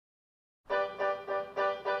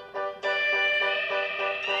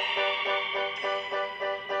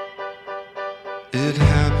It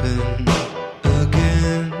happened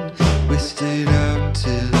again. We stayed up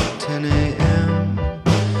till 10 a.m.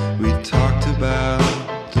 We talked about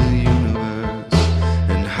the universe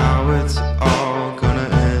and how it's all gonna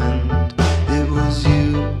end. It was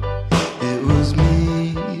you, it was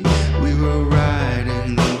me. We were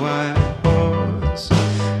riding the white horse.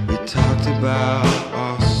 We talked about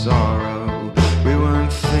our sorrow. We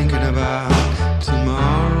weren't thinking about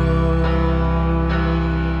tomorrow.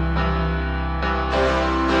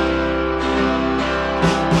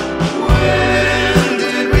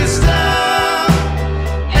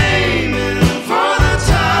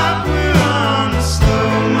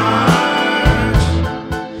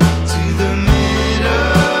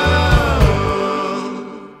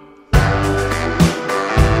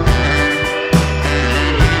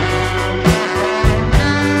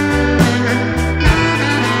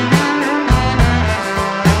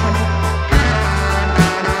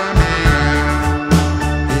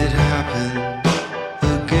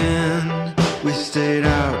 We stayed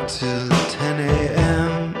out till 10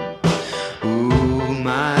 a.m. Ooh,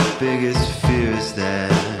 my biggest fear is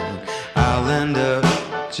that I'll end up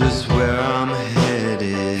just where I'm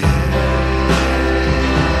headed.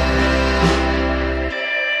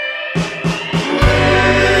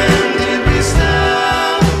 When did we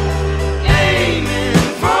stop aiming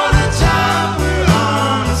for the top? We're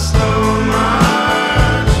on a slow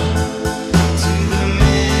march to the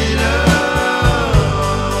middle.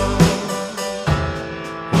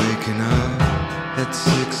 Waking up at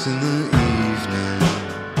 6 in the evening.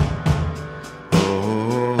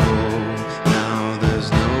 Oh, now there's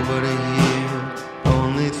nobody here.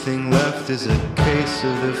 Only thing left is a case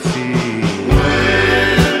of the fever.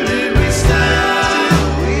 When did we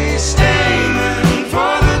stop? We aiming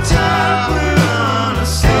for the top. We're on a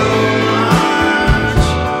slow march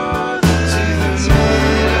to the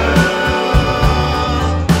middle.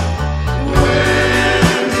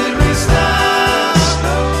 When did we stop?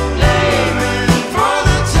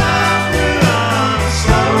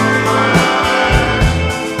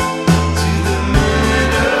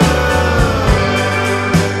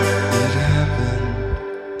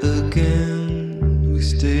 Again, we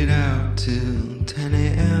stayed out till 10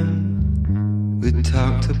 a.m. We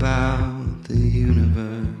talked about the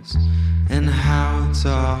universe and how it's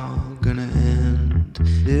all gonna end.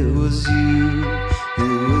 It was you,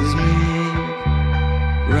 it was me,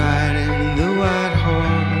 riding the white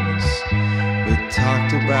horse. We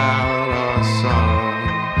talked about